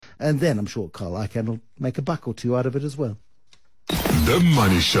And then I'm sure Carl Icahn will make a buck or two out of it as well. The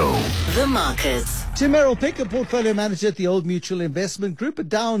Money Show. The markets. To Meryl Pick, a portfolio manager at the Old Mutual Investment Group. A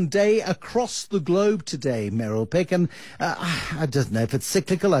down day across the globe today, Meryl Pick. And I don't know if it's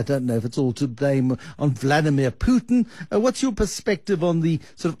cyclical. I don't know if it's all to blame on Vladimir Putin. What's your perspective on the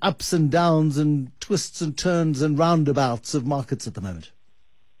sort of ups and downs and twists and turns and roundabouts of markets at the moment?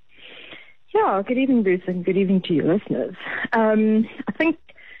 Yeah, good evening, Bruce, and good evening to your listeners. I think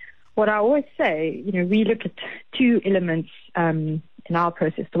what I always say, we look at two elements in our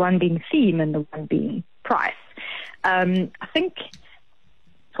process, the one being theme and the one being price. I think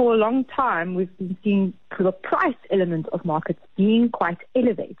for a long time we've been seeing the price element of markets being quite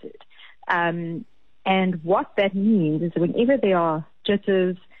elevated. And what that means is whenever there are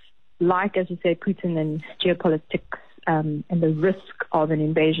jitters, like, as you say, Putin and geopolitics, and the risk of an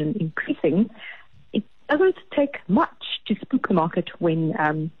invasion increasing, it doesn't take much to spook the market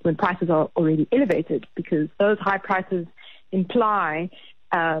when prices are already elevated, because those high prices imply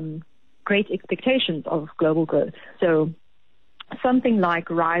great expectations of global growth. So something like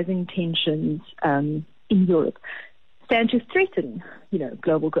rising tensions in Europe stand to threaten,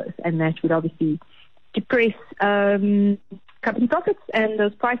 global growth, and that would obviously depress company profits, and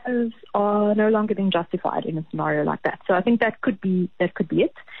those prices are no longer being justified in a scenario like that. So I think that could be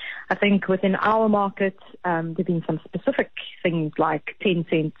it. I think within our market, there have been some specific things like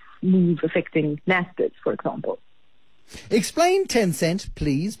Tencent's move affecting Naspers, for example. Explain Tencent,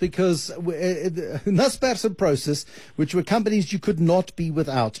 please, because Naspers and Prosus, which were companies you could not be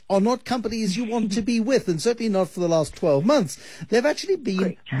without, are not companies you want to be with, and certainly not for the last 12 months. They've actually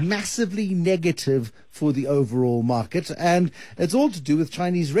been massively negative for the overall market, and it's all to do with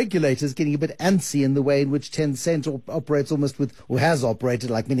Chinese regulators getting a bit antsy in the way in which Tencent operates almost with, or has operated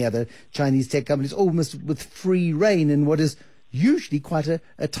like many other Chinese tech companies, almost with free rein in what is usually quite a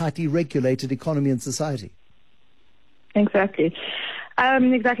tightly regulated economy and society. Exactly.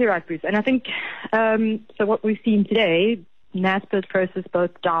 Exactly right, Bruce. And I think, so what we've seen today, Naspers, Prosus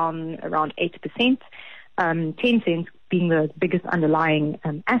both down around 8%, Tencent being the biggest underlying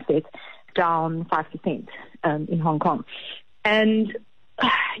asset, down 5% in Hong Kong. And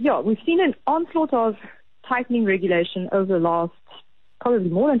we've seen an onslaught of tightening regulation over the last probably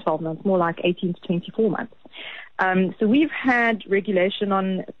more than 12 months, more like 18 to 24 months. So we've had regulation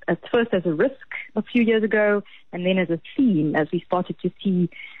on at first as a risk a few years ago, and then as a theme as we started to see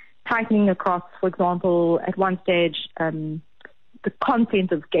tightening across. For example, at one stage, the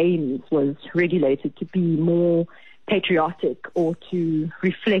content of games was regulated to be more patriotic or to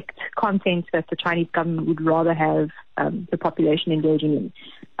reflect content that the Chinese government would rather have the population engaging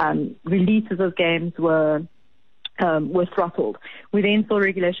in. Releases of games were throttled. We then saw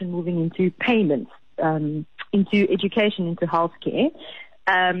regulation moving into payments, into education, into healthcare.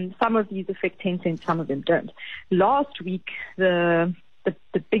 Some of these affect Tencent, some of them don't. Last week, the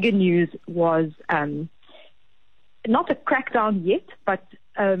bigger news was not a crackdown yet, but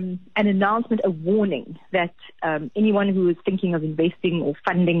an announcement, a warning that anyone who is thinking of investing or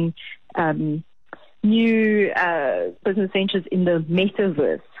funding new business ventures in the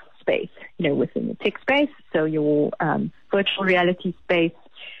metaverse space, within the tech space, so your virtual reality space,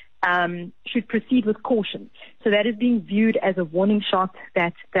 should proceed with caution. So that is being viewed as a warning shot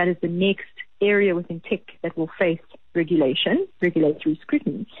that is the next area within tech that will face regulatory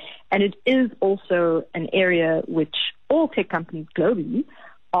scrutiny. And it is also an area which all tech companies globally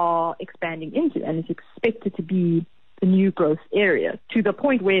are expanding into, and is expected to be the new growth area, to the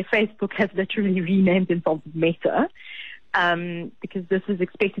point where Facebook has literally renamed themselves Meta, because this is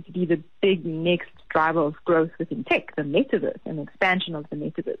expected to be the big next driver of growth within tech, the metaverse and the expansion of the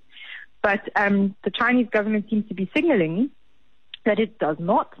metaverse. But the Chinese government seems to be signaling that it does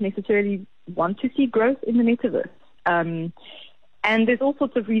not necessarily want to see growth in the metaverse. And there's all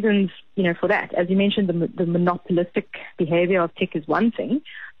sorts of reasons, for that. As you mentioned, the monopolistic behavior of tech is one thing,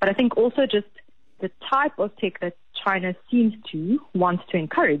 but I think also just the type of tech that China seems to want to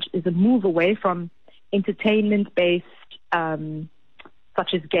encourage is a move away from entertainment-based,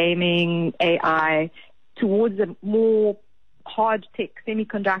 such as gaming, AI, towards a more hard tech,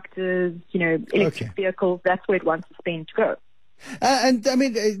 semiconductors, electric vehicles. That's where it wants to spend to go. And I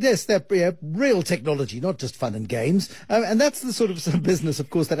mean, yes, they're real technology, not just fun and games. And that's the sort of business,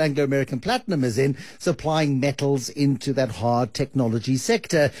 of course, that Anglo American Platinum is in, supplying metals into that hard technology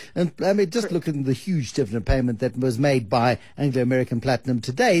sector. And I mean, just look at the huge dividend payment that was made by Anglo American Platinum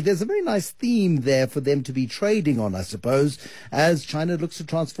today. There's a very nice theme there for them to be trading on, I suppose, as China looks to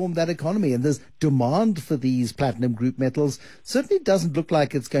transform that economy. And there's demand for these platinum group metals certainly doesn't look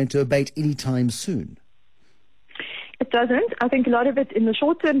like it's going to abate anytime soon. It doesn't. I think a lot of it in the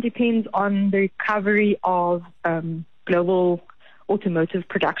short term depends on the recovery of global automotive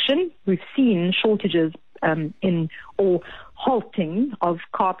production. We've seen shortages in or halting of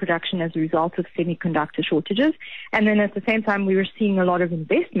car production as a result of semiconductor shortages. And then at the same time, we were seeing a lot of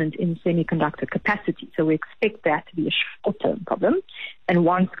investment in semiconductor capacity. So we expect that to be a short-term problem. And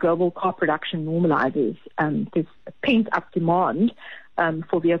once global car production normalizes, there's a pent-up demand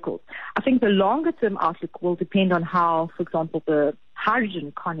for vehicles. I think the longer-term outlook will depend on how, for example, the hydrogen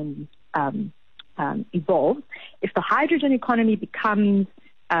economy evolves. If the hydrogen economy becomes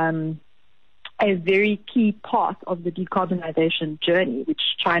a very key part of the decarbonization journey, which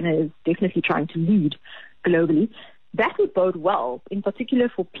China is definitely trying to lead globally, that would bode well, in particular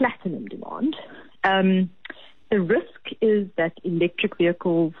for platinum demand. The risk is that electric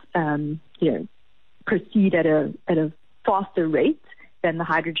vehicles, proceed at a faster rate than the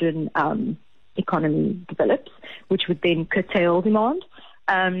hydrogen economy develops, which would then curtail demand.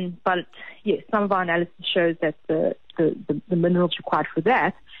 But yes, some of our analysis shows that the minerals required for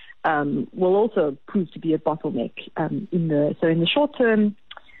that will also prove to be a bottleneck in the short term.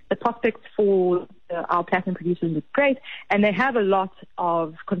 The prospects for our platinum producers look great, and they have a lot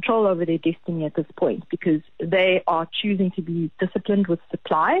of control over their destiny at this point because they are choosing to be disciplined with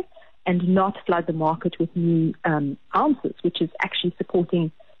supply and not flood the market with new ounces, which is actually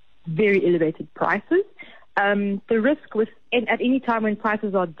supporting very elevated prices. The risk at any time when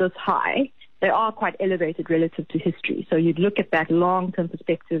prices are this high, they are quite elevated relative to history. So you'd look at that long-term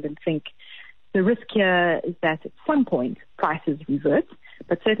perspective and think the risk here is that at some point prices revert,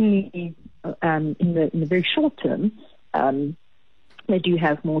 but certainly in the very short term, they do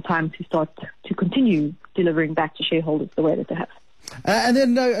have more time to start to continue delivering back to shareholders the way that they have. And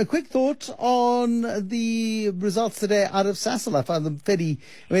then a quick thought on the results today out of Sasol. I found them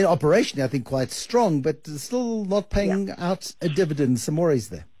operationally I think quite strong, but still not paying out a dividend. Some worries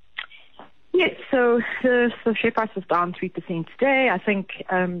there. Yes, so the share price was down 3% today. I think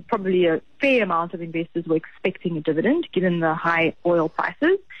probably a fair amount of investors were expecting a dividend given the high oil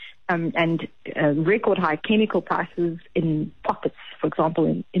prices and record high chemical prices in pockets. For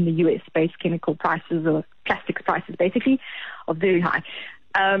example, in the US, base chemical prices or plastics prices basically are very high.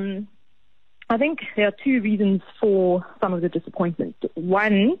 I think there are two reasons for some of the disappointment.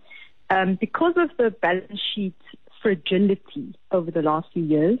 One, because of the balance sheet fragility over the last few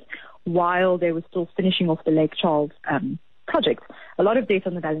years, while they were still finishing off the Lake Charles project, a lot of debt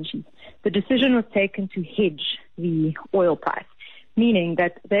on the balance sheet. The decision was taken to hedge the oil price, meaning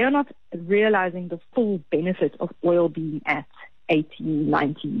that they are not realizing the full benefit of oil being at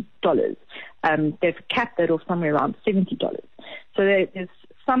 $80, $90. They've capped that off somewhere around $70. So there's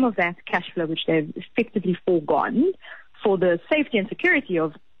some of that cash flow which they've effectively foregone for the safety and security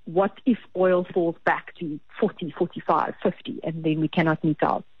of what if oil falls back to 40, 45, 50, and then we cannot meet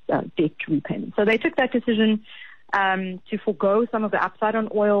our debt repayment. So they took that decision to forego some of the upside on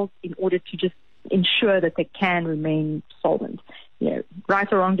oil in order to just ensure that they can remain solvent. Right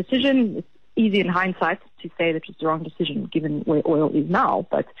or wrong decision, it's easy in hindsight to say that it's the wrong decision given where oil is now,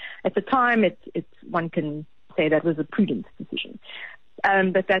 but at the time one can say that was a prudent decision.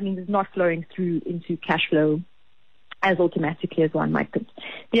 But that means it's not flowing through into cash flow as automatically as one might think.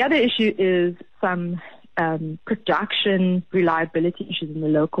 The other issue is some production reliability issues in the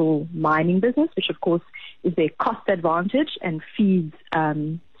local mining business, which of course is their cost advantage and feeds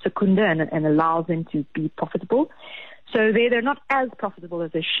Secunda and allows them to be profitable. So they're not as profitable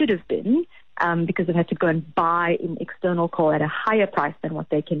as they should have been because they've had to go and buy in external coal at a higher price than what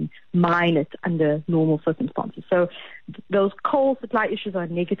they can mine it under normal circumstances. So those coal supply issues are a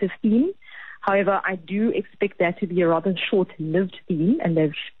negative theme. However, I do expect that to be a rather short-lived theme, and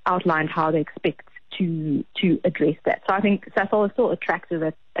they've outlined how they expect to address that. So I think Sasol is still attractive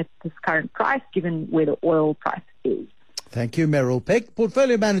at this current price, given where the oil price is. Thank you, Meryl Peck,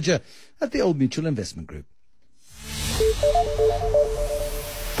 Portfolio Manager at the Old Mutual Investment Group.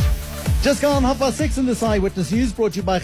 Just gone 6:30 in this Eyewitness News, brought to you by